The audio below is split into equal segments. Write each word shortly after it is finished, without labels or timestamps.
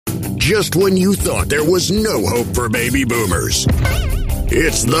just when you thought there was no hope for baby boomers.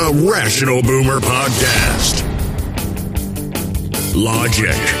 It's the Rational Boomer Podcast.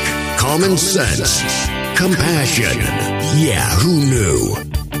 Logic, common sense, compassion. Yeah, who knew?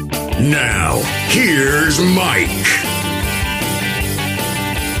 Now, here's Mike.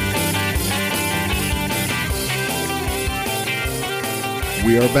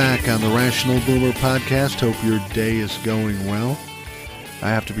 We are back on the Rational Boomer Podcast. Hope your day is going well. I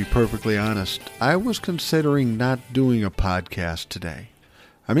have to be perfectly honest. I was considering not doing a podcast today.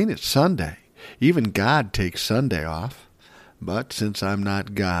 I mean, it's Sunday. Even God takes Sunday off. But since I'm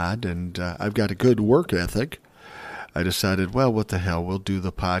not God and I've got a good work ethic, I decided, well, what the hell, we'll do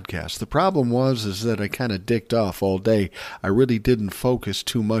the podcast. The problem is that I kind of dicked off all day. I really didn't focus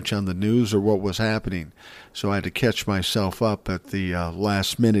too much on the news or what was happening. So I had to catch myself up at the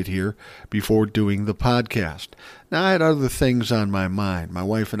last minute here before doing the podcast. Now, I had other things on my mind. My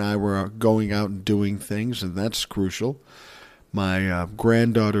wife and I were going out and doing things, and that's crucial. My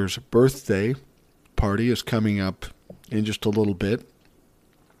granddaughter's birthday party is coming up in just a little bit.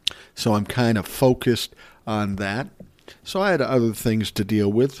 So I'm kind of focused on that. So I had other things to deal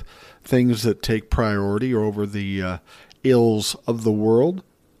with, things that take priority over the ills of the world.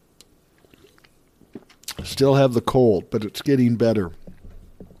 Still have the cold, but it's getting better.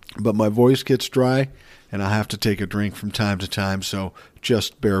 But my voice gets dry, and I have to take a drink from time to time, so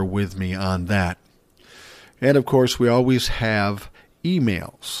just bear with me on that. And, of course, we always have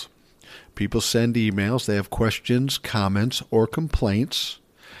emails. People send emails. They have questions, comments, or complaints.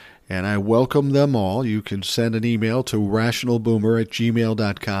 And I welcome them all. You can send an email to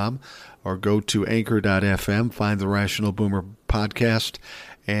rationalboomer@gmail.com or go to anchor.fm, find the Rational Boomer Podcast,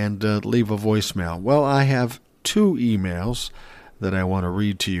 and leave a voicemail. Well, I have two emails that I want to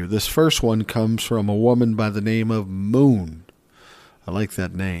read to you. This first one comes from a woman by the name of Moon. I like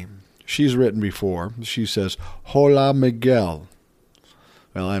that name. She's written before. She says, Hola, Miguel.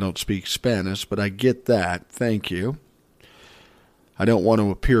 Well, I don't speak Spanish, but I get that. Thank you. I don't want to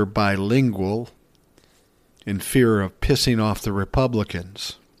appear bilingual in fear of pissing off the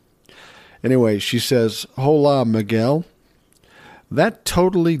Republicans. Anyway, she says, Hola, Miguel. That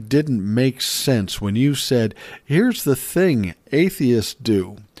totally didn't make sense when you said, here's the thing atheists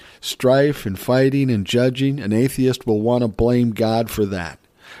do. Strife and fighting and judging, an atheist will want to blame God for that.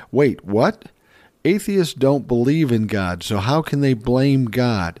 Wait, what? Atheists don't believe in God, so how can they blame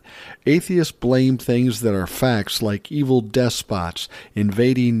God? Atheists blame things that are facts like evil despots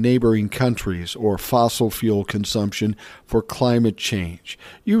invading neighboring countries or fossil fuel consumption for climate change.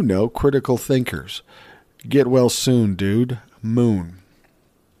 You know, critical thinkers. Get well soon, dude. Moon.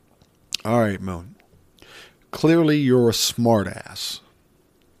 All right, Moon. Clearly you're a smartass.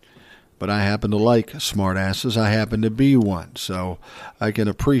 But I happen to like smartasses. I happen to be one, so I can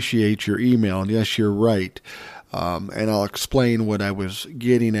appreciate your email. And yes, you're right. And I'll explain what I was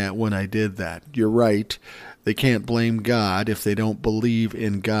getting at when I did that. You're right. They can't blame God if they don't believe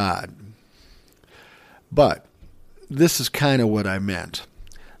in God. But this is kind of what I meant.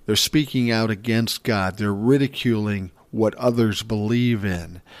 They're speaking out against God. They're ridiculing what others believe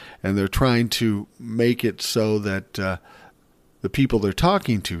in. And they're trying to make it so that the people they're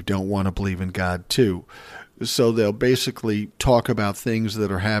talking to don't want to believe in God too. So they'll basically talk about things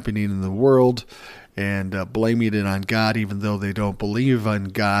that are happening in the world and blaming it on God even though they don't believe in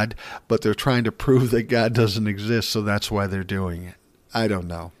God, but they're trying to prove that God doesn't exist, so that's why they're doing it. I don't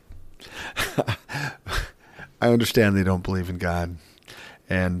know. I understand they don't believe in God,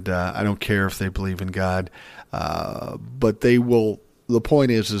 and I don't care if they believe in God, but they will. The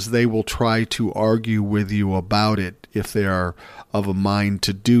point is they will try to argue with you about it if they are of a mind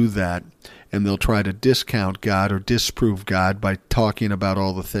to do that, and they'll try to discount God or disprove God by talking about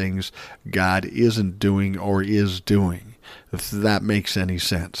all the things God isn't doing or is doing, if that makes any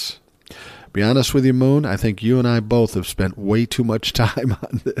sense. Be honest with you, Moon, I think you and I both have spent way too much time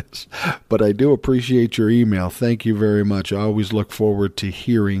on this, but I do appreciate your email. Thank you very much. I always look forward to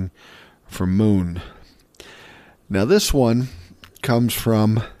hearing from Moon. Now this one comes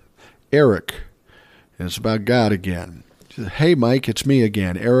from Eric, and it's about God again. He says, hey, Mike, it's me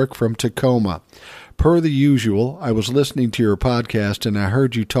again, Eric from Tacoma. Per the usual, I was listening to your podcast, and I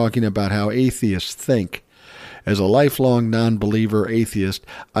heard you talking about how atheists think. As a lifelong non-believer atheist,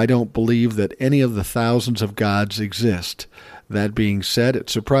 I don't believe that any of the thousands of gods exist. That being said, it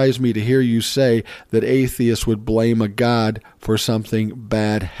surprised me to hear you say that atheists would blame a god for something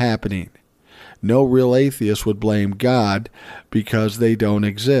bad happening. No real atheist would blame God because they don't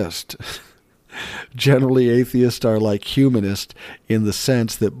exist. Generally, atheists are like humanists in the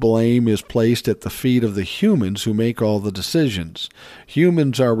sense that blame is placed at the feet of the humans who make all the decisions.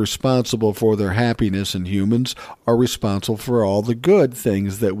 Humans are responsible for their happiness, and humans are responsible for all the good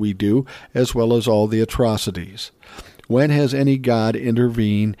things that we do, as well as all the atrocities. When has any God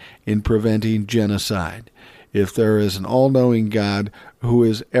intervened in preventing genocide? If there is an all-knowing God who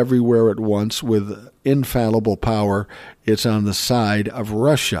is everywhere at once with infallible power, it's on the side of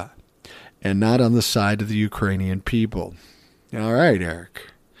Russia and not on the side of the Ukrainian people. All right,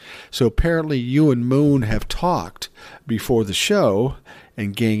 Eric. So apparently you and Moon have talked before the show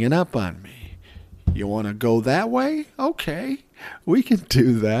and ganging up on me. You want to go that way? Okay, we can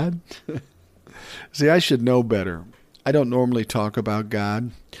do that. See, I should know better. I don't normally talk about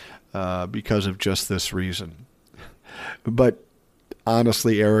God because of just this reason. But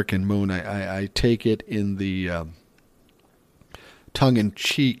honestly, Eric and Moon, I take it in the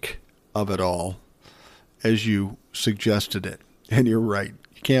tongue-in-cheek of it all, as you suggested it. And you're right.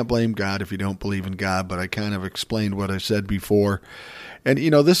 You can't blame God if you don't believe in God, but I kind of explained what I said before. And,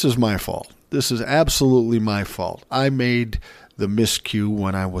 this is my fault. This is absolutely my fault. I made the miscue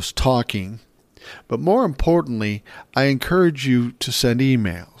when I was talking. But more importantly, I encourage you to send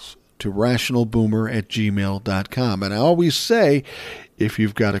emails to rationalboomer@gmail.com. And I always say, if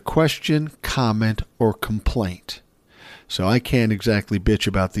you've got a question, comment, or complaint. So I can't exactly bitch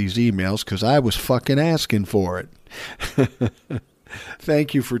about these emails because I was fucking asking for it.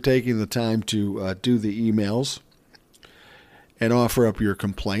 Thank you for taking the time to do the emails and offer up your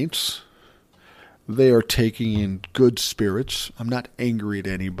complaints. They are taking in good spirits. I'm not angry at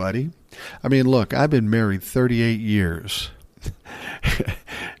anybody. I mean, look, I've been married 38 years.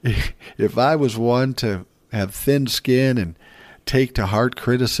 If I was one to have thin skin and take to heart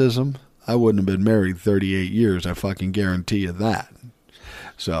criticism, I wouldn't have been married 38 years. I fucking guarantee you that.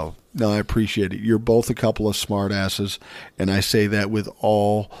 So, no, I appreciate it. You're both a couple of smartasses, and I say that with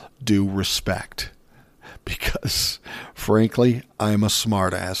all due respect. Because, frankly, I'm a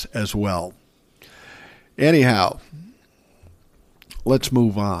smartass as well. Anyhow, let's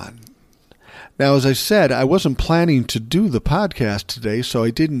move on. Now, as I said, I wasn't planning to do the podcast today, so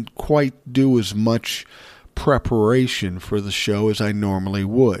I didn't quite do as much preparation for the show as I normally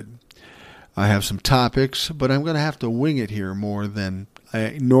would. I have some topics, but I'm going to have to wing it here more than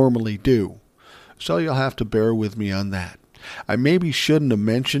I normally do. So you'll have to bear with me on that. I maybe shouldn't have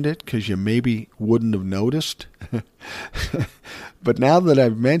mentioned it because you maybe wouldn't have noticed. But now that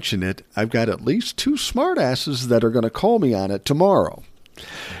I've mentioned it, I've got at least 2 smartasses that are going to call me on it tomorrow.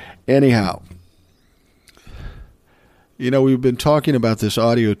 Anyhow, we've been talking about this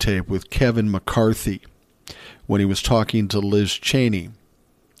audio tape with Kevin McCarthy when he was talking to Liz Cheney.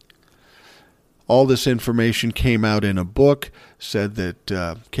 All this information came out in a book, said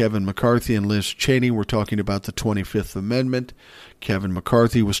that Kevin McCarthy and Liz Cheney were talking about the 25th Amendment. Kevin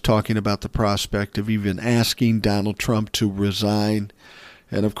McCarthy was talking about the prospect of even asking Donald Trump to resign.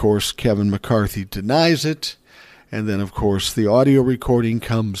 And, of course, Kevin McCarthy denies it. And then, of course, the audio recording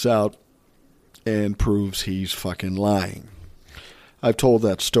comes out and proves he's fucking lying. I've told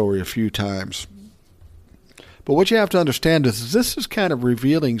that story a few times. But what you have to understand is this is kind of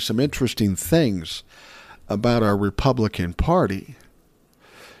revealing some interesting things about our Republican Party.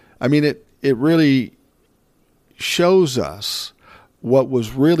 I mean, it really shows us what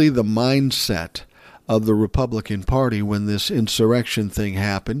was really the mindset of the Republican Party when this insurrection thing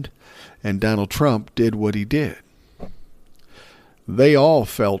happened and Donald Trump did what he did. They all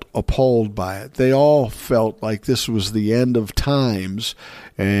felt appalled by it. They all felt like this was the end of times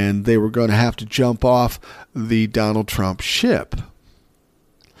and they were going to have to jump off the Donald Trump ship.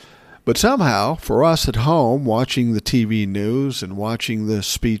 But somehow, for us at home, watching the TV news and watching the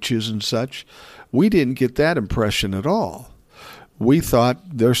speeches and such, we didn't get that impression at all. We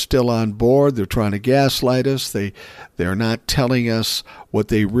thought they're still on board. They're trying to gaslight us. They're not telling us what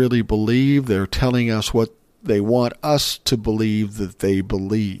they really believe. They're telling us what they want us to believe that they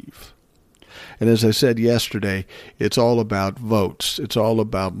believe. And as I said yesterday, it's all about votes. It's all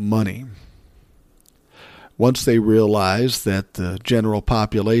about money. Once they realized that the general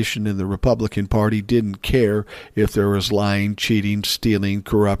population in the Republican Party didn't care if there was lying, cheating, stealing,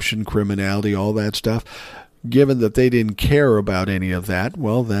 corruption, criminality, all that stuff, given that they didn't care about any of that,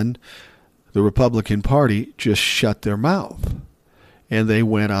 well, then the Republican Party just shut their mouth. And they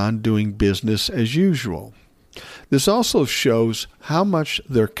went on doing business as usual. This also shows how much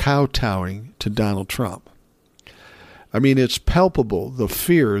they're kowtowing to Donald Trump. I mean, it's palpable, the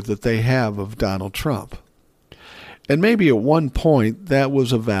fear that they have of Donald Trump. And maybe at one point that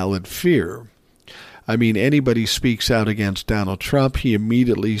was a valid fear. I mean, anybody speaks out against Donald Trump, he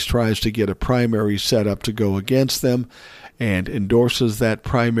immediately tries to get a primary set up to go against them and endorses that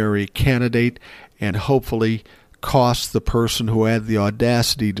primary candidate and hopefully costs the person who had the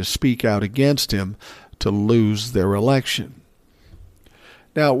audacity to speak out against him to lose their election.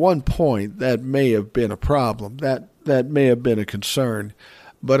 Now, at one point, that may have been a problem. That may have been a concern.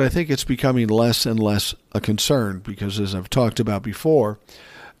 But I think it's becoming less and less a concern because, as I've talked about before,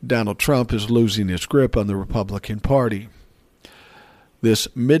 Donald Trump is losing his grip on the Republican Party. This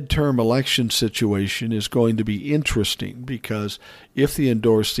midterm election situation is going to be interesting because if the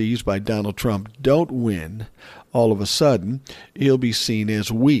endorsees by Donald Trump don't win, all of a sudden he'll be seen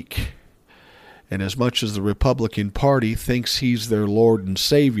as weak. And as much as the Republican Party thinks he's their Lord and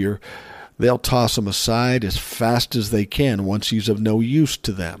Savior, they'll toss him aside as fast as they can once he's of no use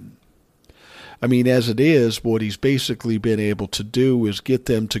to them. I mean, as it is, what he's basically been able to do is get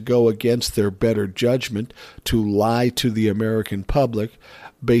them to go against their better judgment, to lie to the American public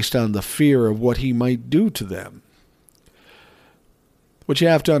based on the fear of what he might do to them. What you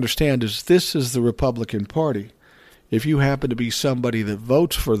have to understand is this is the Republican Party. If you happen to be somebody that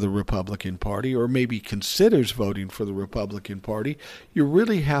votes for the Republican Party or maybe considers voting for the Republican Party, you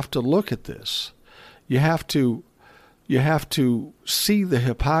really have to look at this. You have to see the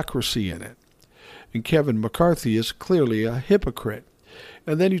hypocrisy in it. And Kevin McCarthy is clearly a hypocrite.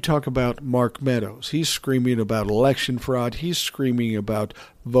 And then you talk about Mark Meadows. He's screaming about election fraud. He's screaming about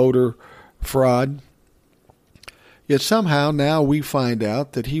voter fraud. Yet somehow now we find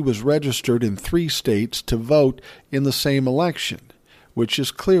out that he was registered in 3 states to vote in the same election, which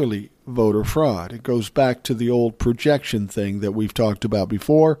is clearly voter fraud. It goes back to the old projection thing that we've talked about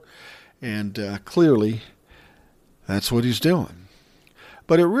before, and clearly that's what he's doing.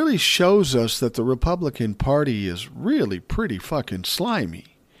 But it really shows us that the Republican Party is really pretty fucking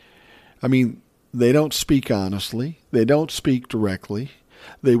slimy. I mean, they don't speak honestly. They don't speak directly.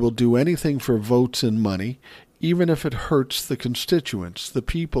 They will do anything for votes and money, even if it hurts the constituents, the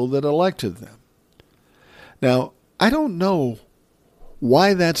people that elected them. Now, I don't know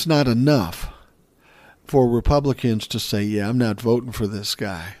why that's not enough for Republicans to say, yeah, I'm not voting for this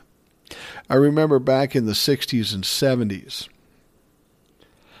guy. I remember back in the 60s and 70s,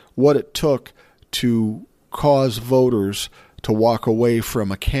 what it took to cause voters to walk away from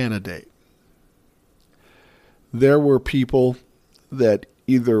a candidate. There were people that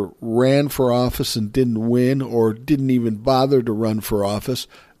either ran for office and didn't win or didn't even bother to run for office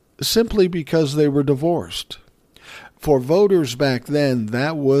simply because they were divorced. For voters back then,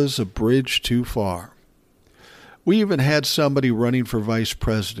 that was a bridge too far. We even had somebody running for vice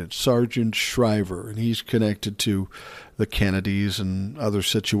president, Sargent Shriver, and he's connected to the Kennedys and other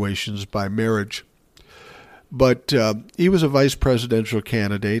situations by marriage. But he was a vice presidential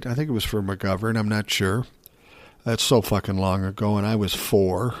candidate. I think it was for McGovern. I'm not sure. That's so fucking long ago, and I was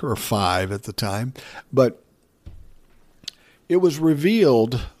 4 or 5 at the time. But it was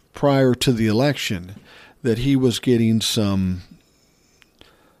revealed prior to the election that he was getting some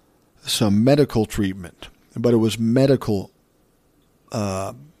medical treatment. But it was mental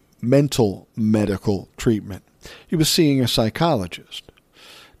medical treatment. He was seeing a psychologist.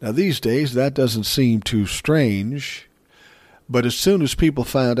 Now, these days, that doesn't seem too strange. But as soon as people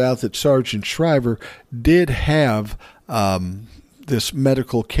found out that Sargent Shriver did have this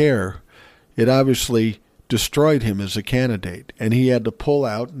medical care, it obviously destroyed him as a candidate. And he had to pull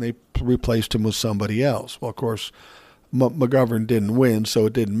out, and they replaced him with somebody else. Well, of course, McGovern didn't win, so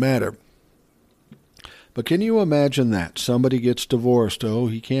it didn't matter. But can you imagine that? Somebody gets divorced. Oh,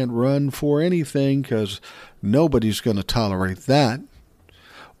 he can't run for anything because nobody's going to tolerate that.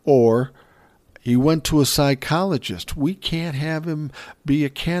 Or he went to a psychologist. We can't have him be a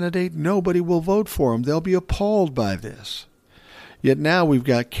candidate. Nobody will vote for him. They'll be appalled by this. Yet now we've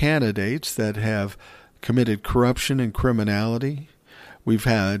got candidates that have committed corruption and criminality. We've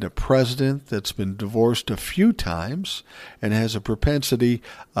had a president that's been divorced a few times and has a propensity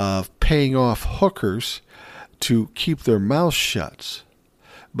of paying off hookers to keep their mouths shut.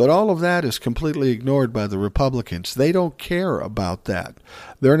 But all of that is completely ignored by the Republicans. They don't care about that.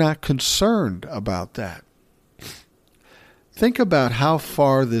 They're not concerned about that. Think about how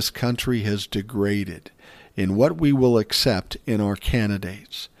far this country has degraded in what we will accept in our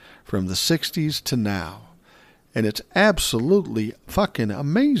candidates from the 60s to now. And it's absolutely fucking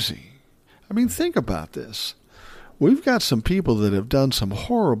amazing. I mean, think about this. We've got some people that have done some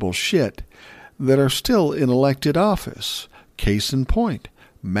horrible shit that are still in elected office. Case in point,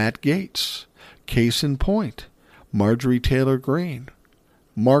 Matt Gaetz. Case in point, Marjorie Taylor Greene.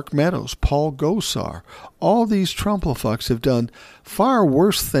 Mark Meadows, Paul Gosar. All these Trumplefucks have done far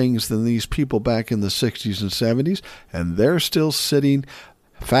worse things than these people back in the 60s and 70s, and they're still sitting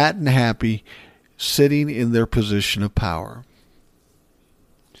fat and happy, sitting in their position of power.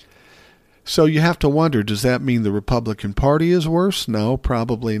 So you have to wonder, does that mean the Republican Party is worse? No,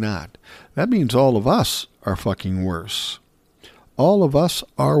 probably not. That means all of us are fucking worse. All of us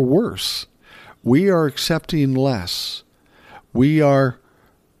are worse. We are accepting less. We are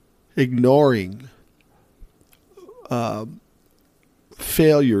ignoring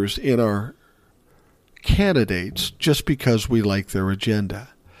failures in our candidates just because we like their agenda.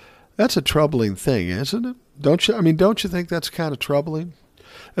 That's a troubling thing, isn't it? Don't you think that's kind of troubling?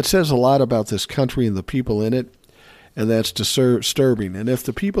 It says a lot about this country and the people in it, and that's disturbing. And if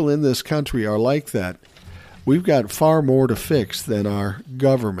the people in this country are like that, we've got far more to fix than our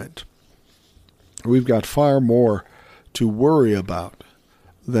government. We've got far more to worry about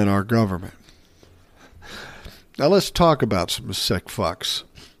than our government. Now let's talk about some sick fucks.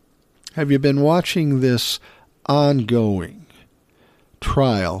 Have you been watching this ongoing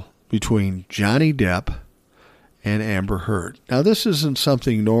trial between Johnny Depp and Amber Heard? Now this isn't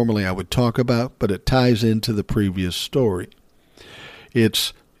something normally I would talk about, but it ties into the previous story. It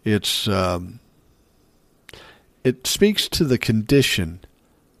speaks to the condition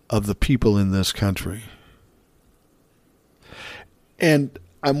of the people in this country. And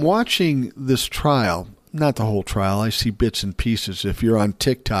I'm watching this trial, not the whole trial. I see bits and pieces. If you're on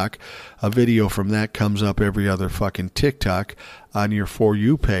TikTok, a video from that comes up every other fucking TikTok on your For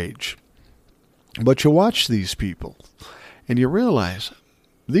You page. But you watch these people and you realize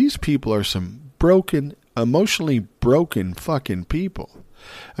these people are some broken, emotionally broken fucking people.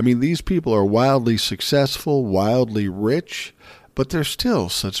 I mean, these people are wildly successful, wildly rich, but they're still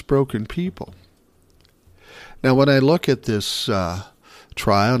such broken people. Now, when I look at this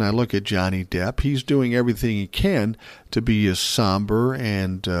trial and I look at Johnny Depp, he's doing everything he can to be as somber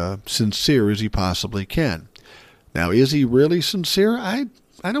and sincere as he possibly can. Now, is he really sincere? I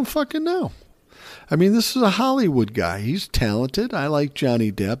don't fucking know. I mean, this is a Hollywood guy. He's talented. I like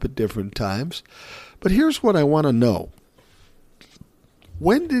Johnny Depp at different times. But here's what I want to know.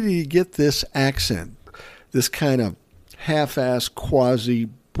 When did he get this accent, this kind of half-ass,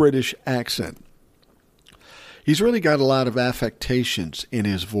 quasi-British accent? He's really got a lot of affectations in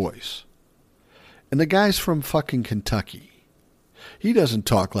his voice. And the guy's from fucking Kentucky. He doesn't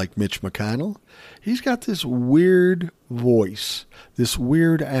talk like Mitch McConnell. He's got this weird voice, this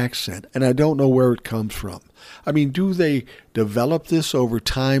weird accent, and I don't know where it comes from. I mean, do they develop this over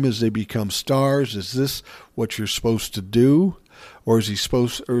time as they become stars? Is this what you're supposed to do? Or is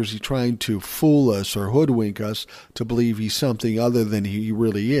he trying to fool us or hoodwink us to believe he's something other than he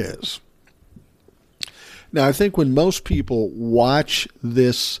really is? Now, I think when most people watch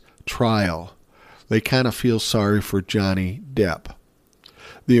this trial, they kind of feel sorry for Johnny Depp.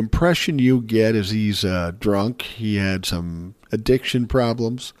 The impression you get is he's drunk. He had some addiction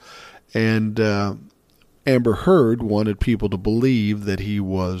problems. And Amber Heard wanted people to believe that he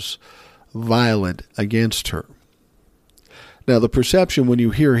was violent against her. Now, the perception when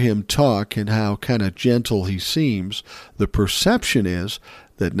you hear him talk and how kind of gentle he seems, the perception is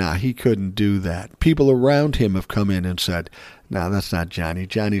that, he couldn't do that. People around him have come in and said, that's not Johnny.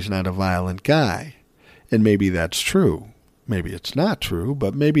 Johnny's not a violent guy. And maybe that's true. Maybe it's not true,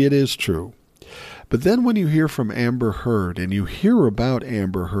 but maybe it is true. But then when you hear from Amber Heard and you hear about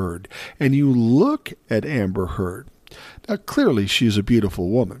Amber Heard and you look at Amber Heard, now clearly she's a beautiful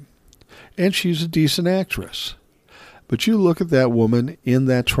woman and she's a decent actress. But you look at that woman in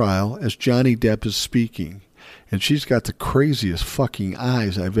that trial as Johnny Depp is speaking, and she's got the craziest fucking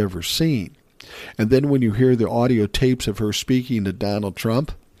eyes I've ever seen. And then when you hear the audio tapes of her speaking to Donald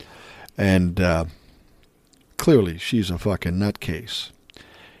Trump, and clearly she's a fucking nutcase.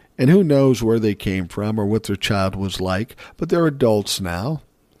 And who knows where they came from or what their child was like, but they're adults now.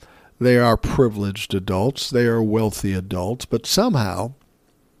 They are privileged adults. They are wealthy adults, but somehow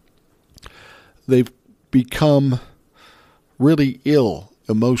they've become really ill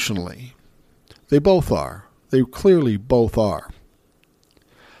emotionally. They both are. They clearly both are.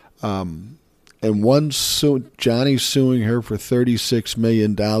 And Johnny's suing her for $36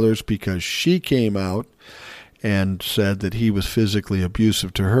 million because she came out and said that he was physically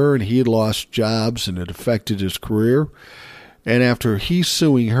abusive to her and he had lost jobs and it affected his career. And after he's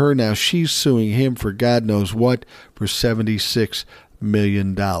suing her, now she's suing him for God knows what, for $76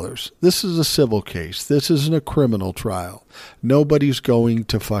 million. This is a civil case. This isn't a criminal trial. Nobody's going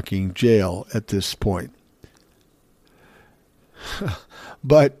to fucking jail at this point.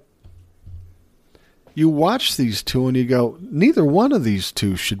 But you watch these two and you go, neither one of these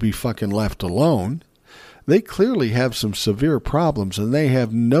two should be fucking left alone. They clearly have some severe problems, and they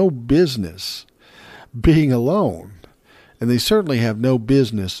have no business being alone. And they certainly have no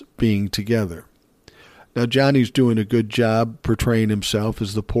business being together. Now, Johnny's doing a good job portraying himself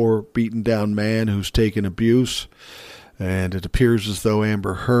as the poor, beaten-down man who's taken abuse. And it appears as though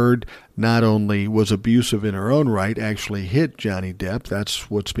Amber Heard not only was abusive in her own right, actually hit Johnny Depp,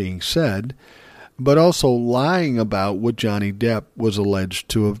 that's what's being said, but also lying about what Johnny Depp was alleged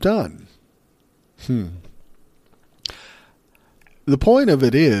to have done. The point of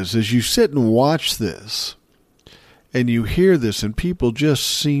it is, as you sit and watch this, and you hear this, and people just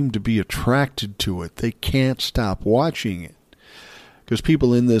seem to be attracted to it. They can't stop watching it. Because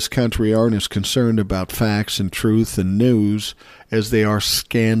people in this country aren't as concerned about facts and truth and news as they are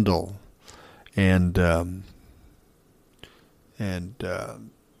scandal and the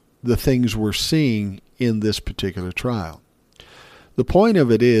things we're seeing in this particular trial. The point of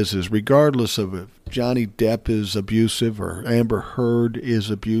it is regardless of if Johnny Depp is abusive or Amber Heard is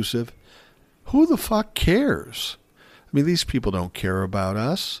abusive, who the fuck cares? I mean, these people don't care about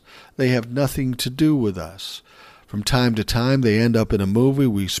us. They have nothing to do with us. From time to time, they end up in a movie.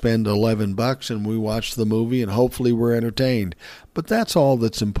 We spend $11 and we watch the movie, and hopefully we're entertained. But that's all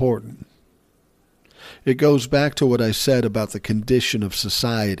that's important. It goes back to what I said about the condition of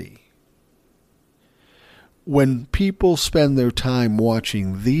society. When people spend their time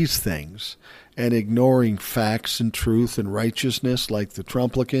watching these things and ignoring facts and truth and righteousness like the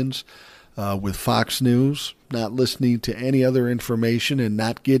Trumplicans, with Fox News, not listening to any other information and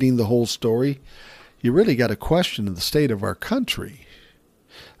not getting the whole story, you really got to question the state of our country.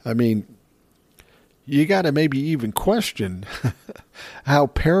 I mean, you got to maybe even question how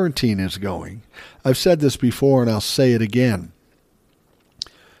parenting is going. I've said this before and I'll say it again.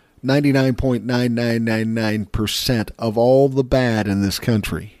 99.9999% of all the bad in this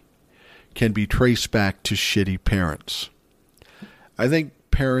country can be traced back to shitty parents. I think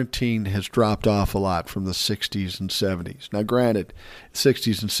parenting has dropped off a lot from the 60s and 70s. Now, granted,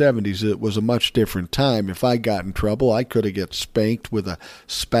 60s and 70s, it was a much different time. If I got in trouble, I could have got spanked with a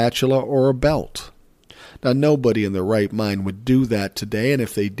spatula or a belt. Now, nobody in their right mind would do that today, and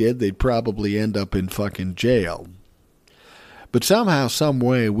if they did, they'd probably end up in fucking jail. But somehow, some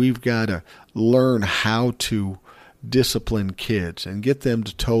way, we've got to learn how to discipline kids and get them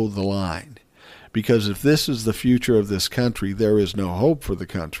to toe the line. Because if this is the future of this country, there is no hope for the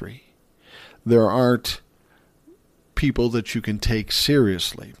country. There aren't people that you can take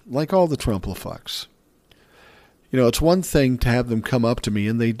seriously, like all the Trumplifucks. You know, it's one thing to have them come up to me,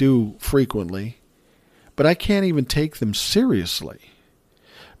 and they do frequently, but I can't even take them seriously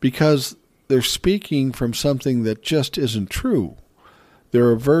because they're speaking from something that just isn't true.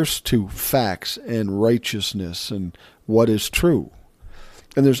 They're averse to facts and righteousness and what is true.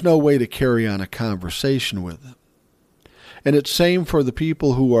 And there's no way to carry on a conversation with them. And it's same for the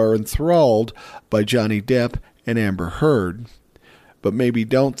people who are enthralled by Johnny Depp and Amber Heard, but maybe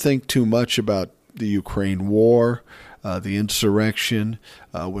don't think too much about the Ukraine war, the insurrection,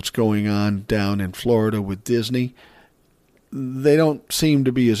 what's going on down in Florida with Disney. They don't seem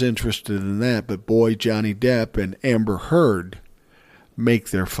to be as interested in that, but boy, Johnny Depp and Amber Heard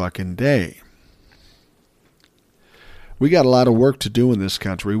make their fucking day. We got a lot of work to do in this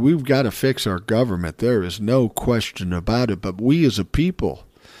country. We've got to fix our government. There is no question about it. But we as a people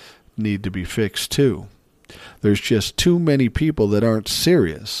need to be fixed too. There's just too many people that aren't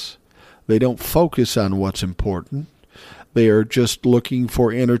serious. They don't focus on what's important. They are just looking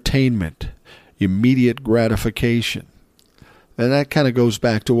for entertainment, immediate gratification. And that kind of goes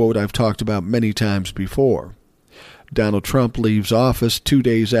back to what I've talked about many times before. Donald Trump leaves office. 2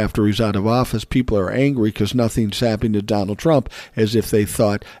 days after he's out of office, people are angry because nothing's happening to Donald Trump, as if they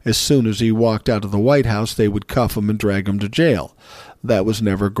thought as soon as he walked out of the White House, they would cuff him and drag him to jail. That was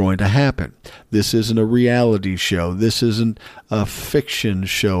never going to happen. This isn't a reality show. This isn't a fiction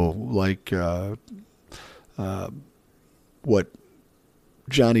show like what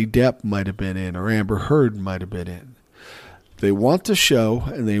Johnny Depp might have been in or Amber Heard might have been in. They want the show,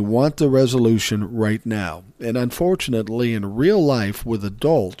 and they want the resolution right now. And unfortunately, in real life with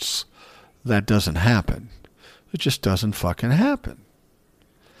adults, that doesn't happen. It just doesn't fucking happen.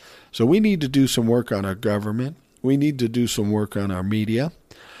 So we need to do some work on our government. We need to do some work on our media.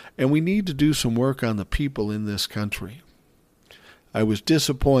 And we need to do some work on the people in this country. I was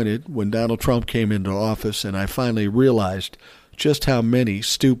disappointed when Donald Trump came into office, and I finally realized just how many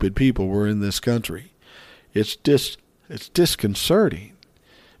stupid people were in this country. It's disconcerting.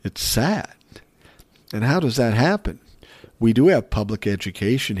 It's sad. And how does that happen? We do have public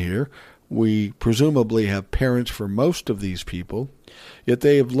education here. We presumably have parents for most of these people, yet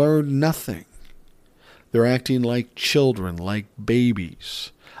they have learned nothing. They're acting like children, like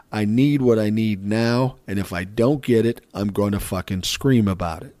babies. I need what I need now, and if I don't get it, I'm going to fucking scream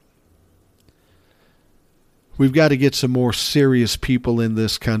about it. We've got to get some more serious people in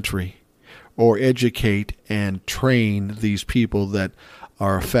this country, or educate and train these people that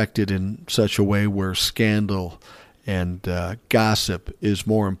are affected in such a way where scandal and gossip is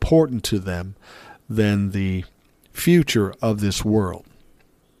more important to them than the future of this world.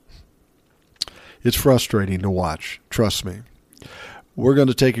 It's frustrating to watch, trust me. We're going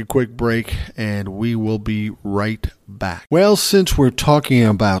to take a quick break, and we will be right back. Well, since we're talking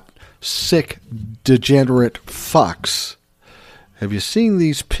about sick, degenerate fucks, have you seen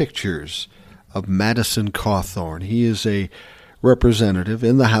these pictures of Madison Cawthorn? He is a representative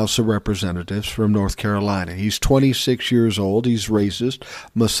in the House of Representatives from North Carolina. He's 26 years old. He's racist,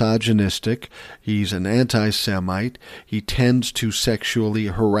 misogynistic. He's an anti-Semite. He tends to sexually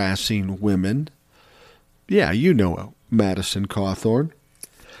harassing women. Yeah, you know Madison Cawthorn.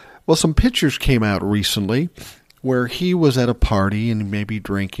 Well, some pictures came out recently where he was at a party and maybe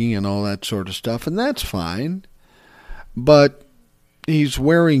drinking and all that sort of stuff, and that's fine. But he's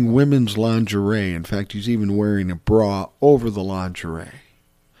wearing women's lingerie. In fact, he's even wearing a bra over the lingerie.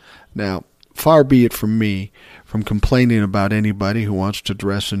 Now, far be it from me from complaining about anybody who wants to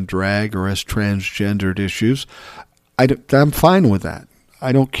dress in drag or has transgendered issues. I'm fine with that.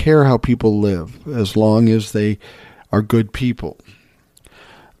 I don't care how people live as long as they are good people.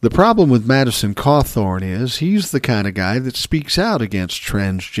 The problem with Madison Cawthorn is he's the kind of guy that speaks out against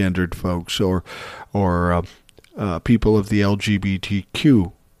transgendered folks or people of the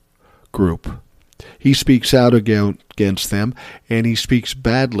LGBTQ group. He speaks out against them, and he speaks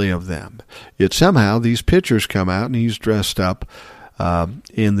badly of them. Yet somehow these pictures come out, and he's dressed up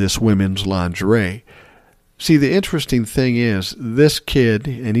in this women's lingerie. See, the interesting thing is, this kid,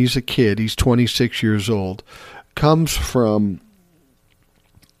 and he's a kid, he's 26 years old, comes from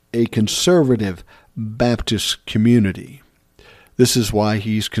a conservative Baptist community. This is why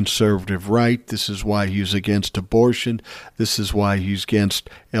he's conservative right. This is why he's against abortion. This is why he's against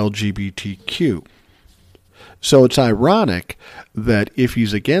LGBTQ. So it's ironic that if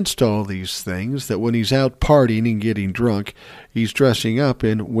he's against all these things, that when he's out partying and getting drunk, he's dressing up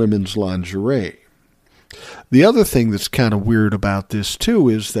in women's lingerie. The other thing that's kind of weird about this, too,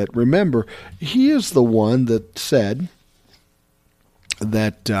 is that, remember, he is the one that said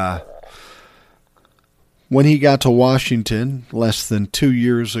that when he got to Washington less than 2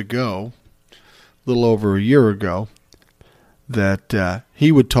 years ago, a little over a year ago, that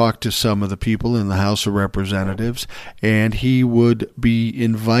he would talk to some of the people in the House of Representatives, and he would be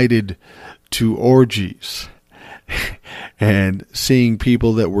invited to orgies and seeing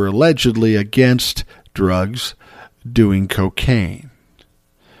people that were allegedly against drugs doing cocaine.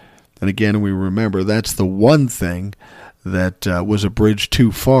 And again, we remember that's the one thing that was a bridge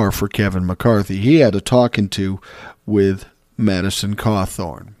too far for Kevin McCarthy. He had a talking to with Madison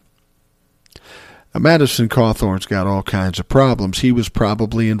Cawthorn. Now, Madison Cawthorn's got all kinds of problems. He was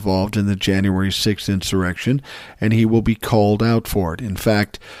probably involved in the January 6th insurrection, and he will be called out for it. In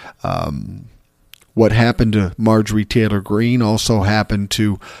fact, what happened to Marjorie Taylor Greene also happened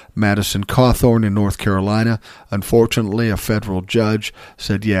to Madison Cawthorn in North Carolina. Unfortunately, a federal judge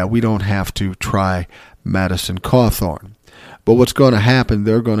said, yeah, we don't have to try Madison Cawthorn. But what's going to happen,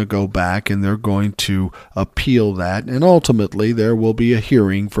 they're going to go back and they're going to appeal that, and ultimately there will be a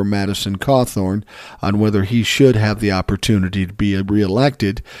hearing for Madison Cawthorn on whether he should have the opportunity to be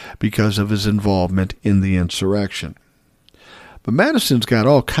reelected because of his involvement in the insurrection. But Madison's got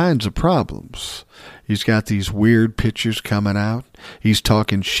all kinds of problems. He's got these weird pictures coming out. He's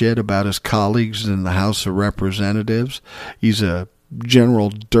talking shit about his colleagues in the House of Representatives. He's a general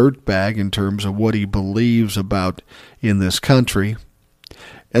dirtbag in terms of what he believes about in this country.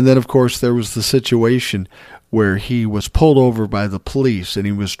 And then, of course, there was the situation where he was pulled over by the police and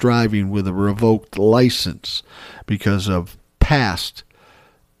he was driving with a revoked license because of past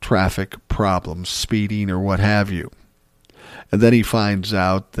traffic problems, speeding or what have you. And then he finds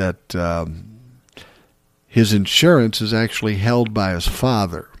out that his insurance is actually held by his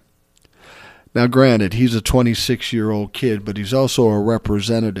father. Now, granted, he's a 26-year-old kid, but he's also a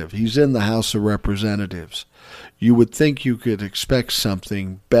representative. He's in the House of Representatives. You would think you could expect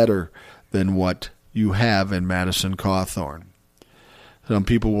something better than what you have in Madison Cawthorn. Some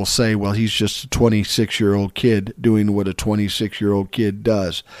people will say, well, he's just a 26-year-old kid doing what a 26-year-old kid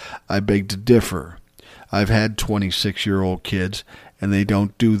does. I beg to differ. I've had 26-year-old kids, and they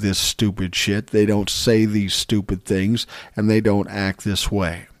don't do this stupid shit. They don't say these stupid things, and they don't act this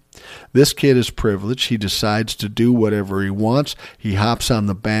way. This kid is privileged. He decides to do whatever he wants. He hops on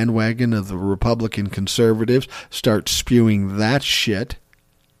the bandwagon of the Republican conservatives, starts spewing that shit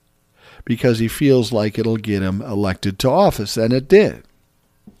because he feels like it'll get him elected to office, and it did.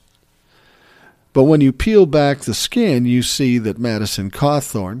 But when you peel back the skin, you see that Madison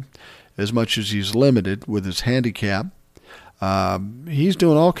Cawthorn, as much as he's limited with his handicap, he's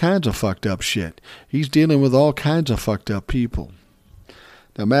doing all kinds of fucked up shit. He's dealing with all kinds of fucked up people.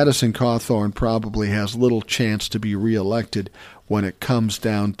 Now, Madison Cawthorn probably has little chance to be reelected when it comes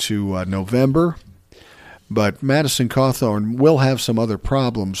down to November, but Madison Cawthorn will have some other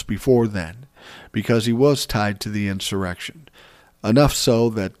problems before then because he was tied to the insurrection. Enough so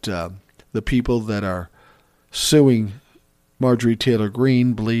that the people that are suing Marjorie Taylor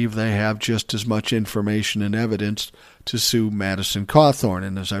Greene believe they have just as much information and evidence to sue Madison Cawthorn.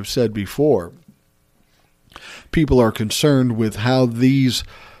 And as I've said before, people are concerned with how these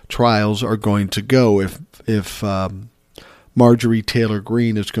trials are going to go if Marjorie Taylor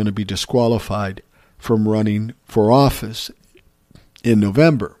Greene is going to be disqualified from running for office in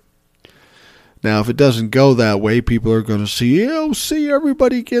November. Now, if it doesn't go that way, people are going to see,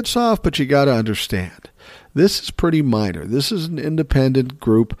 everybody gets off, but you got to understand, this is pretty minor. This is an independent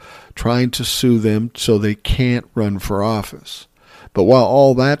group trying to sue them so they can't run for office. But while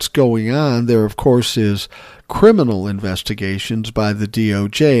all that's going on, there, of course, is criminal investigations by the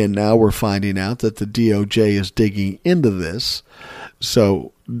DOJ, and now we're finding out that the DOJ is digging into this.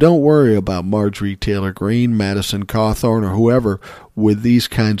 So don't worry about Marjorie Taylor Greene, Madison Cawthorn, or whoever with these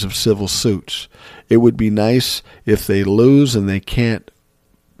kinds of civil suits. It would be nice if they lose and they can't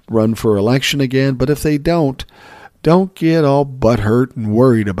run for election again, but if they don't get all butthurt and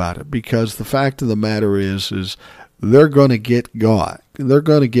worried about it, because the fact of the matter is they're going to get got. They're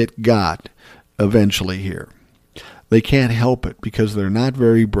going to get got eventually here. They can't help it because they're not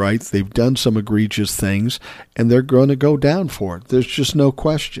very bright. They've done some egregious things, and they're going to go down for it. There's just no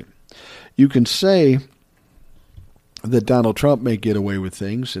question. You can say that Donald Trump may get away with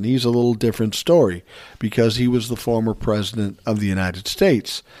things, and he's a little different story because he was the former president of the United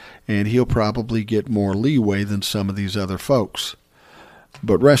States, and he'll probably get more leeway than some of these other folks.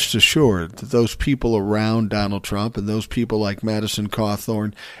 But rest assured that those people around Donald Trump and those people like Madison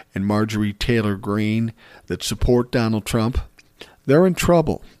Cawthorn and Marjorie Taylor Greene that support Donald Trump, they're in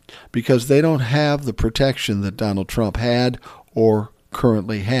trouble because they don't have the protection that Donald Trump had or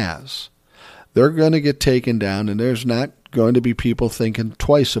currently has. They're going to get taken down, and there's not going to be people thinking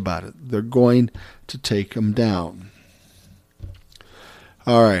twice about it. They're going to take them down.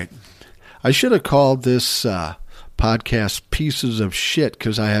 All right. I should have called this podcast Pieces of Shit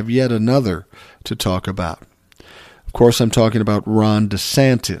because I have yet another to talk about. Of course, I'm talking about Ron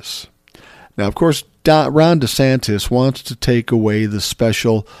DeSantis. Now, of course, Ron DeSantis wants to take away the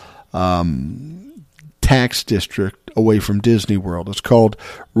special tax district away from Disney World. It's called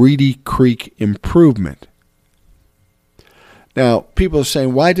Reedy Creek Improvement. Now, people are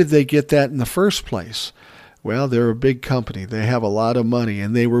saying, why did they get that in the first place? Well, they're a big company. They have a lot of money,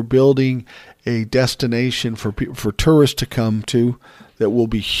 and they were building a destination for tourists to come to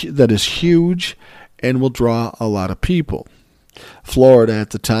that is huge and will draw a lot of people. Florida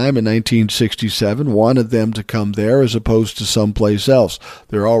at the time in 1967 wanted them to come there as opposed to someplace else.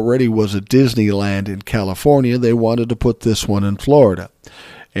 There already was a Disneyland in California. They wanted to put this one in Florida.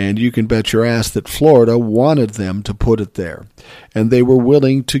 And you can bet your ass that Florida wanted them to put it there. And they were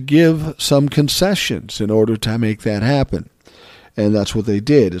willing to give some concessions in order to make that happen. And that's what they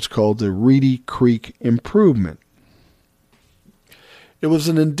did. It's called the Reedy Creek Improvement. It was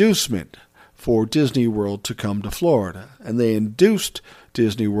an inducement for Disney World to come to Florida. And they induced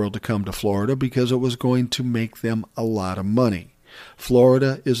Disney World to come to Florida because it was going to make them a lot of money.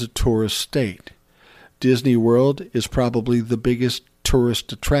 Florida is a tourist state. Disney World is probably the biggest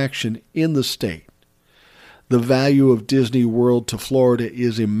tourist attraction in the state. The value of Disney World to Florida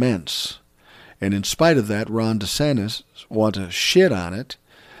is immense. And in spite of that, Ron DeSantis wants to shit on it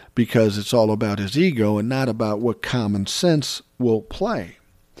because it's all about his ego and not about what common sense will play.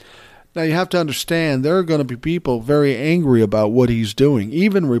 Now, you have to understand, there are going to be people very angry about what he's doing.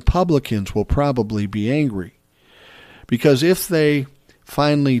 Even Republicans will probably be angry. Because if they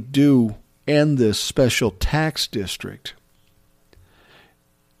finally do end this special tax district,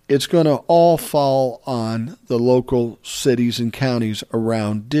 it's going to all fall on the local cities and counties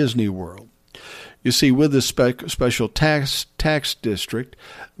around Disney World. You see, with this special tax district,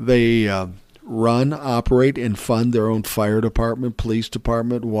 they run, operate, and fund their own fire department, police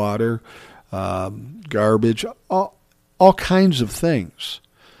department, water, garbage, all kinds of things.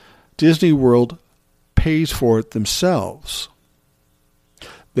 Disney World pays for it themselves.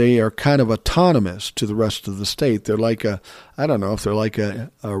 they are kind of autonomous to the rest of the state. They're like I don't know if they're like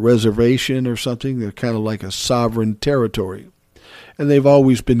a reservation or something. They're kind of like a sovereign territory. And they've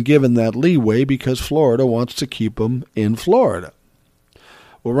always been given that leeway because Florida wants to keep them in Florida.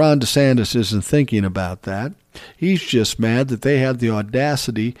 Well, Ron DeSantis isn't thinking about that. He's just mad that they had the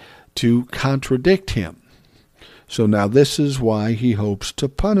audacity to contradict him. So now this is why he hopes to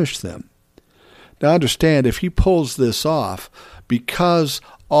punish them. Now understand, if he pulls this off, because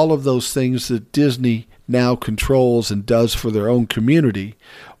all of those things that Disney now controls and does for their own community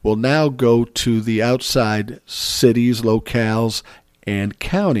will now go to the outside cities, locales, and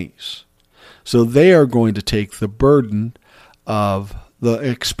counties. So they are going to take the burden of the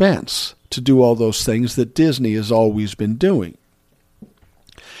expense to do all those things that Disney has always been doing.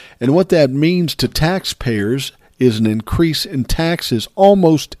 And what that means to taxpayers is an increase in taxes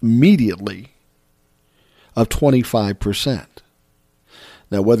almost immediately of 25%.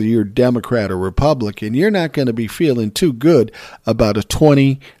 Now, whether you're Democrat or Republican, you're not going to be feeling too good about a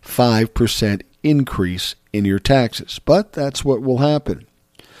 25% increase in your taxes. But that's what will happen.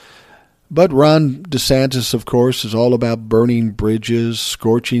 But Ron DeSantis, of course, is all about burning bridges,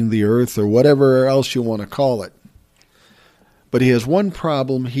 scorching the earth, or whatever else you want to call it. But he has one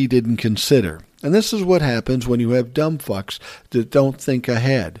problem he didn't consider. And this is what happens when you have dumb fucks that don't think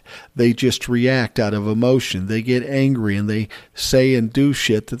ahead. They just react out of emotion. They get angry and they say and do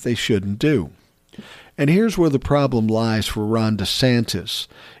shit that they shouldn't do. And here's where the problem lies for Ron DeSantis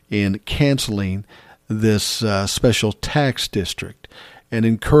in canceling this special tax district and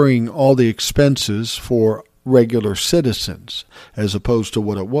incurring all the expenses for regular citizens as opposed to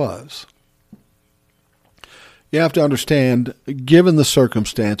what it was. You have to understand, given the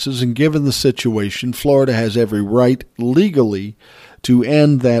circumstances and given the situation, Florida has every right legally to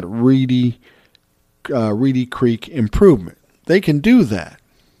end that Reedy Creek improvement. They can do that.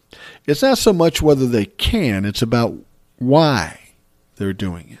 It's not so much whether they can, it's about why they're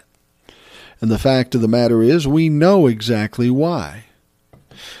doing it. And the fact of the matter is, we know exactly why.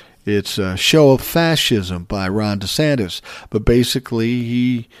 It's a show of fascism by Ron DeSantis, but basically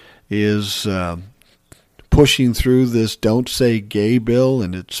he is pushing through this Don't Say Gay bill,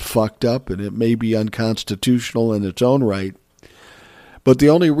 and it's fucked up, and it may be unconstitutional in its own right. But the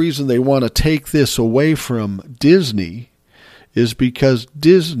only reason they want to take this away from Disney is because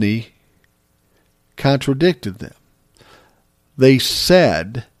Disney contradicted them. They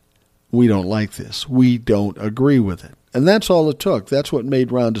said, we don't like this. We don't agree with it. And that's all it took. That's what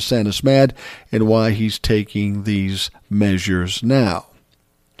made Ron DeSantis mad and why he's taking these measures now.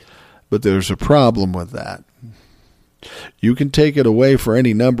 But there's a problem with that. You can take it away for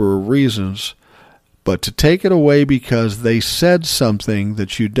any number of reasons, but to take it away because they said something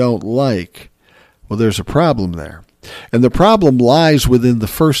that you don't like, well, there's a problem there. And the problem lies within the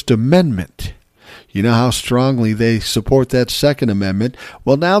First Amendment. You know how strongly they support that Second Amendment?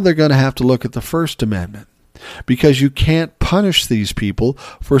 Well, now they're going to have to look at the First Amendment, because you can't punish these people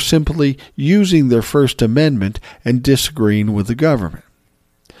for simply using their First Amendment and disagreeing with the government.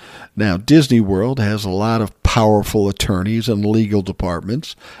 Now, Disney World has a lot of powerful attorneys and legal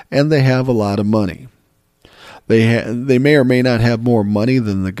departments, and they have a lot of money. They may or may not have more money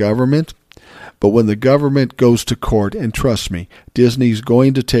than the government, but when the government goes to court, and trust me, Disney's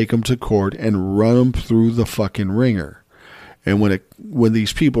going to take them to court and run them through the fucking ringer. And when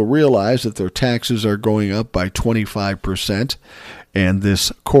these people realize that their taxes are going up by 25%, and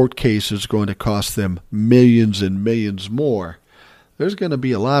this court case is going to cost them millions and millions more, there's going to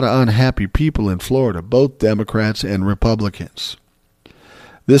be a lot of unhappy people in Florida, both Democrats and Republicans.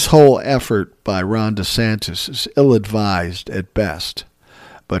 This whole effort by Ron DeSantis is ill-advised at best,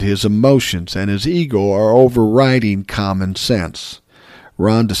 but his emotions and his ego are overriding common sense.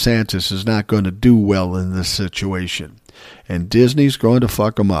 Ron DeSantis is not going to do well in this situation, and Disney's going to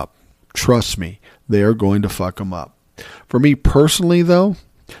fuck him up. Trust me, they are going to fuck him up. For me personally, though,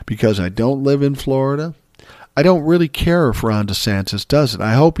 because I don't live in Florida, I don't really care if Ron DeSantis does it.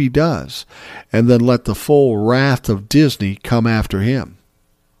 I hope he does, and then let the full wrath of Disney come after him.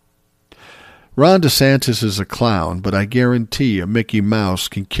 Ron DeSantis is a clown, but I guarantee you Mickey Mouse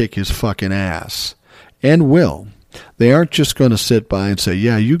can kick his fucking ass, and will. They aren't just going to sit by and say,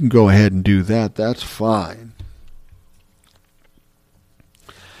 yeah, you can go ahead and do that. That's fine.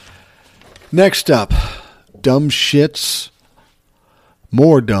 Next up, dumb shits,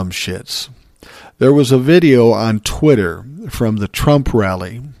 more dumb shits. There was a video on Twitter from the Trump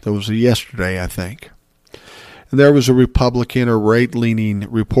rally. That was yesterday, I think. And there was a Republican or right-leaning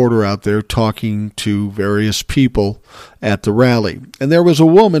reporter out there talking to various people at the rally. And there was a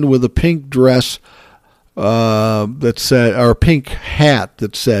woman with a pink dress that said, or a pink hat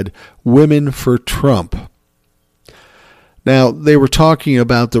that said "Women for Trump." Now, they were talking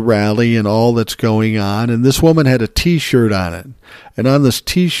about the rally and all that's going on, and this woman had a T-shirt on it. And on this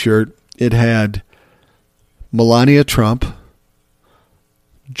T-shirt, it had Melania Trump,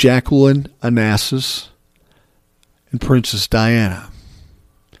 Jacqueline Onassis, and Princess Diana.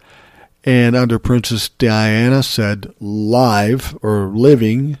 And under Princess Diana said live or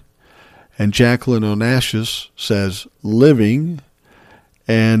living, and Jacqueline Onassis says living,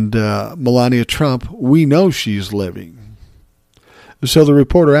 and Melania Trump, we know she's living. So the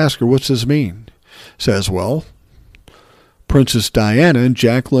reporter asked her, what's this mean? Says, well, Princess Diana and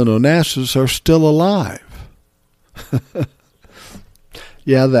Jacqueline Onassis are still alive.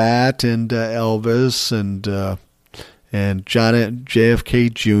 Yeah, that and Elvis and John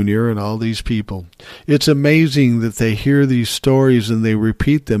JFK Jr. and all these people. It's amazing that they hear these stories and they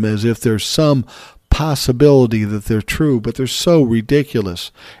repeat them as if there's some possibility that they're true, but they're so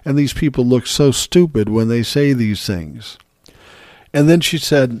ridiculous. And these people look so stupid when they say these things. And then she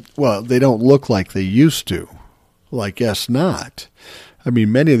said, well, they don't look like they used to. Well, I guess not. I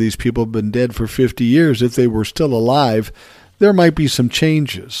mean, many of these people have been dead for 50 years. If they were still alive, there might be some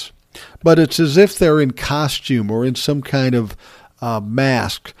changes. But it's as if they're in costume or in some kind of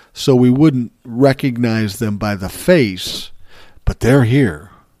mask, so we wouldn't recognize them by the face, but they're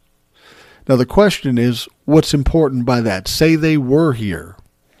here. Now, the question is, what's important by that? Say they were here,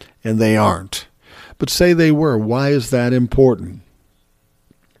 and they aren't. But say they were. Why is that important?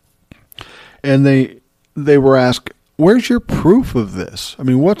 And they were asked, where's your proof of this? I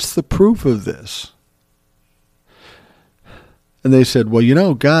mean, what's the proof of this? And they said,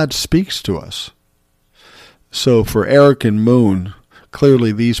 well, God speaks to us. So for Eric and Moon,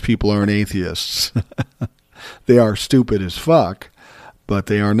 clearly these people aren't atheists. They are stupid as fuck, but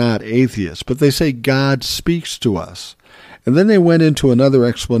they are not atheists. But they say God speaks to us. And then they went into another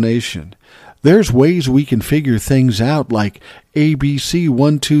explanation. There's ways we can figure things out, like ABC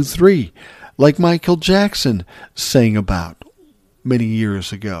 1, 2, 3. Like Michael Jackson sang about many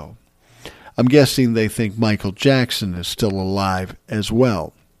years ago. I'm guessing they think Michael Jackson is still alive as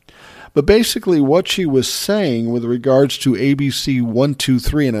well. But basically what she was saying with regards to ABC 1, 2,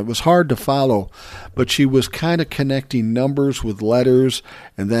 3, and it was hard to follow, but she was kind of connecting numbers with letters,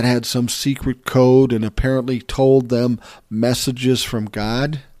 and that had some secret code and apparently told them messages from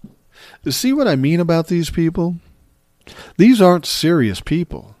God. See what I mean about these people? These aren't serious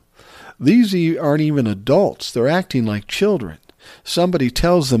people. These aren't even adults. They're acting like children. Somebody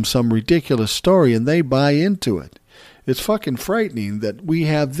tells them some ridiculous story and they buy into it. It's fucking frightening that we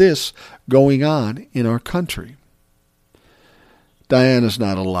have this going on in our country. Diana's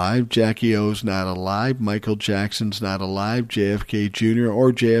not alive. Jackie O's not alive. Michael Jackson's not alive. JFK Jr.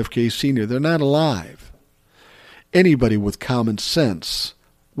 or JFK Sr. They're not alive. Anybody with common sense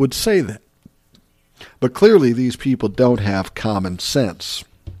would say that. But clearly these people don't have common sense.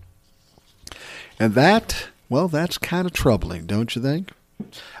 And that, well, that's kind of troubling, don't you think?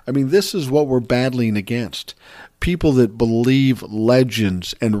 I mean, this is what we're battling against. People that believe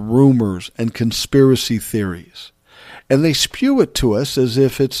legends and rumors and conspiracy theories. And they spew it to us as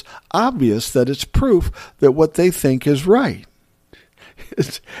if it's obvious that it's proof that what they think is right.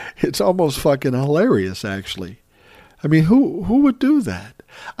 It's almost fucking hilarious, actually. I mean, who would do that?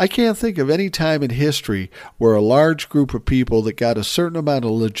 I can't think of any time in history where a large group of people that got a certain amount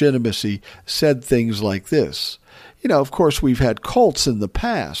of legitimacy said things like this. Of course, we've had cults in the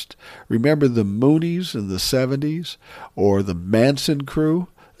past. Remember the Moonies in the 70s or the Manson crew?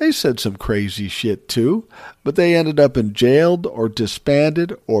 They said some crazy shit too, but they ended up in jailed or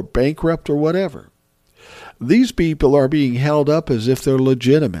disbanded or bankrupt or whatever. These people are being held up as if they're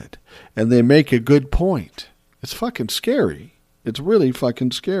legitimate, and they make a good point. It's fucking scary. It's really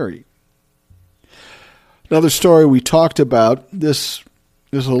fucking scary. Another story we talked about, this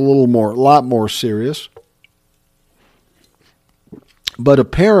is a lot more serious. But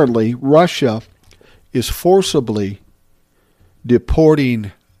apparently Russia is forcibly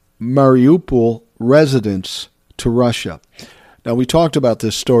deporting Mariupol residents to Russia. Now, we talked about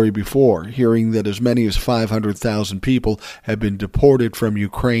this story before, hearing that as many as 500,000 people have been deported from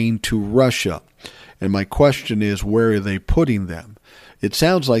Ukraine to Russia. And my question is, where are they putting them? It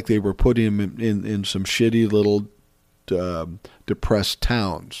sounds like they were putting them in some shitty little depressed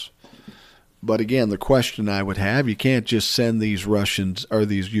towns. But again, the question I would have, you can't just send these Russians or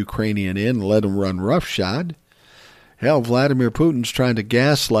these Ukrainian in and let them run roughshod. Hell, Vladimir Putin's trying to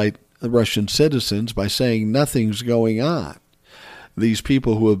gaslight the Russian citizens by saying nothing's going on. These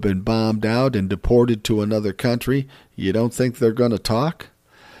people who have been bombed out and deported to another country, you don't think they're going to talk?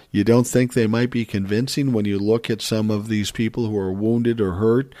 You don't think they might be convincing when you look at some of these people who are wounded or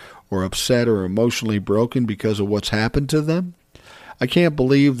hurt or upset or emotionally broken because of what's happened to them? I can't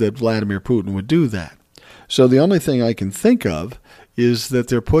believe that Vladimir Putin would do that. So the only thing I can think of is that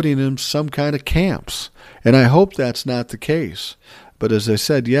they're putting him in some kind of camps. And I hope that's not the case. But as I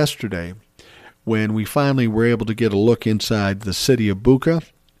said yesterday, when we finally were able to get a look inside the city of Bucha,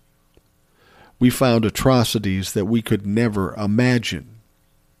 we found atrocities that we could never imagine.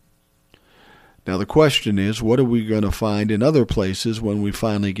 Now the question is, what are we going to find in other places when we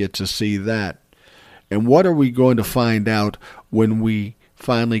finally get to see that? And what are we going to find out when we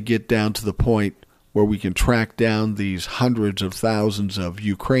finally get down to the point where we can track down these hundreds of thousands of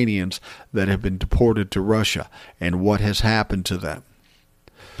Ukrainians that have been deported to Russia and what has happened to them?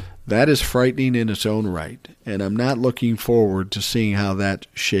 That is frightening in its own right, and I'm not looking forward to seeing how that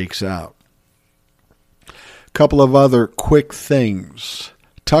shakes out. A couple of other quick things.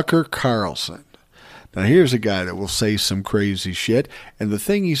 Tucker Carlson. Now here's a guy that will say some crazy shit, and the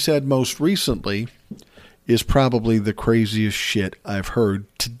thing he said most recently is probably the craziest shit I've heard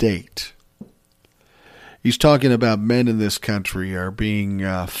to date. He's talking about men in this country are being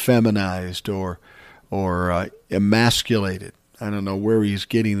feminized or emasculated. I don't know where he's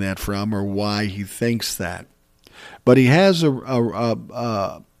getting that from or why he thinks that. But he has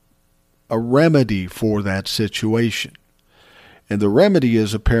a remedy for that situation. And the remedy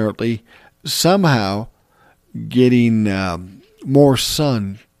is apparently somehow getting more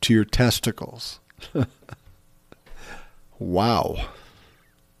sun to your testicles. Wow.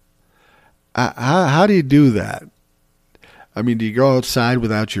 How do you do that? I mean, do you go outside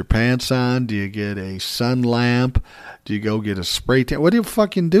without your pants on? Do you get a sun lamp? Do you go get a spray tan? What do you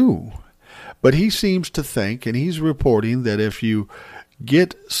fucking do? But he seems to think, and he's reporting, that if you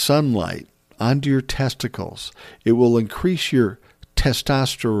get sunlight onto your testicles, it will increase your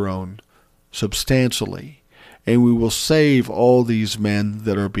testosterone substantially, and we will save all these men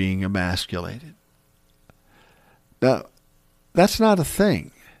that are being emasculated. Now, that's not a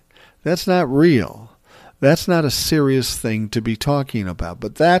thing. That's not real. That's not a serious thing to be talking about.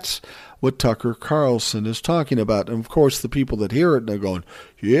 But that's what Tucker Carlson is talking about. And, of course, the people that hear it, they're going,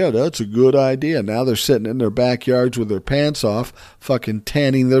 yeah, that's a good idea. Now they're sitting in their backyards with their pants off, fucking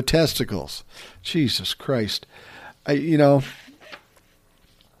tanning their testicles. Jesus Christ. Don't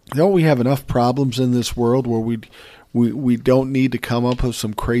we have enough problems in this world where we don't need to come up with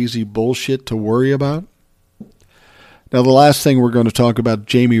some crazy bullshit to worry about? Now, the last thing we're going to talk about,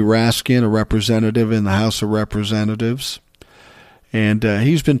 Jamie Raskin, a representative in the House of Representatives. And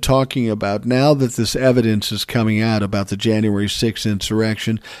he's been talking about, now that this evidence is coming out about the January 6th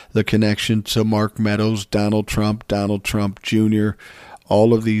insurrection, the connection to Mark Meadows, Donald Trump Jr.,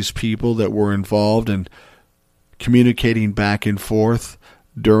 all of these people that were involved in communicating back and forth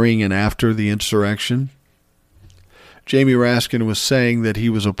during and after the insurrection. Jamie Raskin was saying that he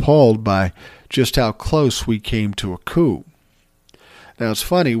was appalled by just how close we came to a coup. Now, it's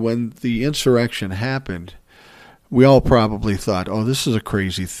funny, when the insurrection happened, we all probably thought, oh, this is a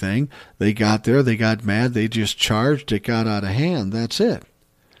crazy thing. They got there, they got mad, they just charged, it got out of hand, that's it.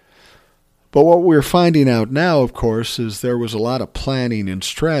 But what we're finding out now, of course, is there was a lot of planning and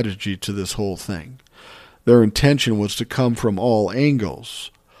strategy to this whole thing. Their intention was to come from all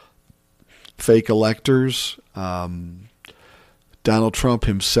angles. Fake electors, Donald Trump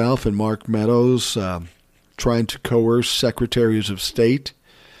himself and Mark Meadows trying to coerce secretaries of state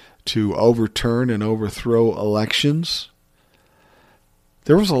to overturn and overthrow elections.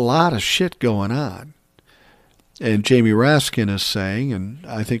 There was a lot of shit going on. And Jamie Raskin is saying, and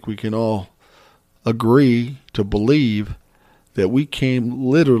I think we can all agree to believe, that we came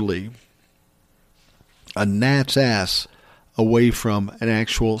literally a gnat's ass away from an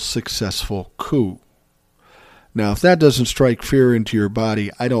actual successful coup. Now, if that doesn't strike fear into your body,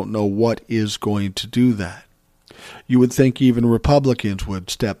 I don't know what is going to do that. You would think even Republicans would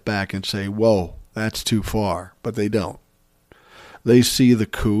step back and say, whoa, that's too far, but they don't. They see the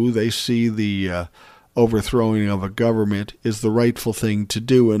coup, they see the overthrowing of a government is the rightful thing to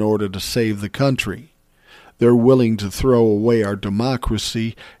do in order to save the country. They're willing to throw away our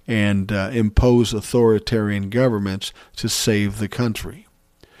democracy and impose authoritarian governments to save the country.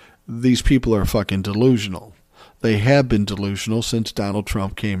 These people are fucking delusional. They have been delusional since Donald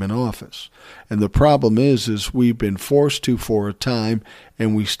Trump came in office. And the problem is we've been forced to, for a time,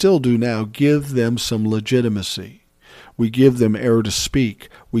 and we still do now, give them some legitimacy. We give them air to speak.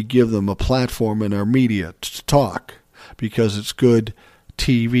 We give them a platform in our media to talk because it's good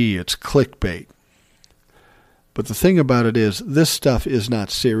TV, it's clickbait. But the thing about it is, this stuff is not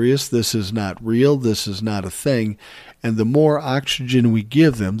serious, this is not real, this is not a thing, And the more oxygen we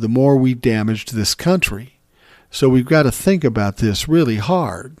give them, the more we damage this country. So we've got to think about this really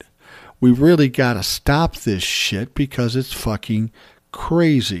hard. We've really got to stop this shit because it's fucking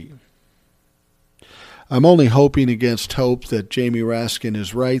crazy. I'm only hoping against hope that Jamie Raskin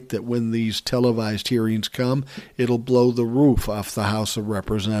is right, that when these televised hearings come, it'll blow the roof off the House of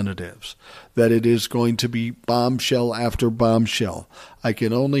Representatives, that it is going to be bombshell after bombshell. I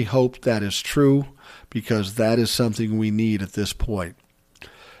can only hope that is true, because that is something we need at this point.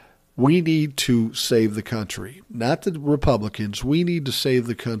 We need to save the country, not the Republicans. We need to save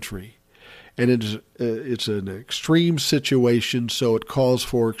the country. And it's an extreme situation, so it calls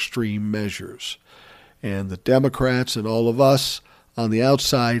for extreme measures. And the Democrats and all of us on the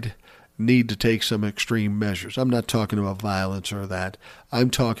outside need to take some extreme measures. I'm not talking about violence or that.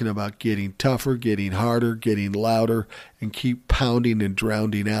 I'm talking about getting tougher, getting harder, getting louder, and keep pounding and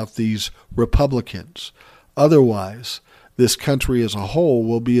drowning out these Republicans. Otherwise, this country as a whole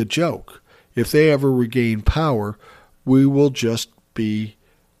will be a joke. If they ever regain power, we will just be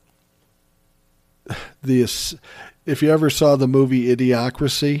this. If you ever saw the movie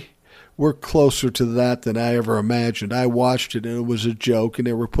Idiocracy, we're closer to that than I ever imagined. I watched it and it was a joke and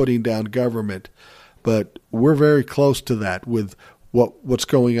they were putting down government. But we're very close to that with what's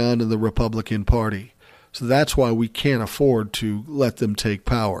going on in the Republican Party. So that's why we can't afford to let them take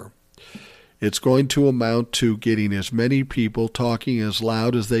power. It's going to amount to getting as many people talking as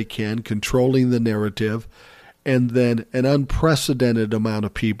loud as they can, controlling the narrative, and then an unprecedented amount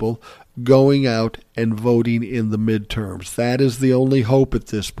of people going out and voting in the midterms. That is the only hope at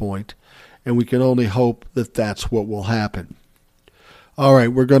this point. And we can only hope that that's what will happen. All right,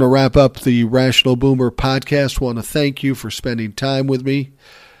 we're going to wrap up the Rational Boomer podcast. Want to thank you for spending time with me.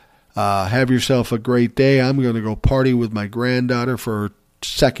 Have yourself a great day. I'm going to go party with my granddaughter for her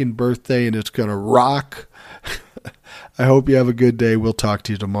second birthday, and it's going to rock. I hope you have a good day. We'll talk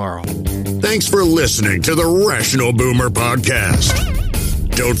to you tomorrow. Thanks for listening to the Rational Boomer podcast.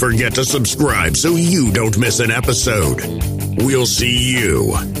 Don't forget to subscribe so you don't miss an episode. We'll see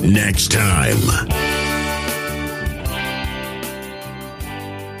you next time.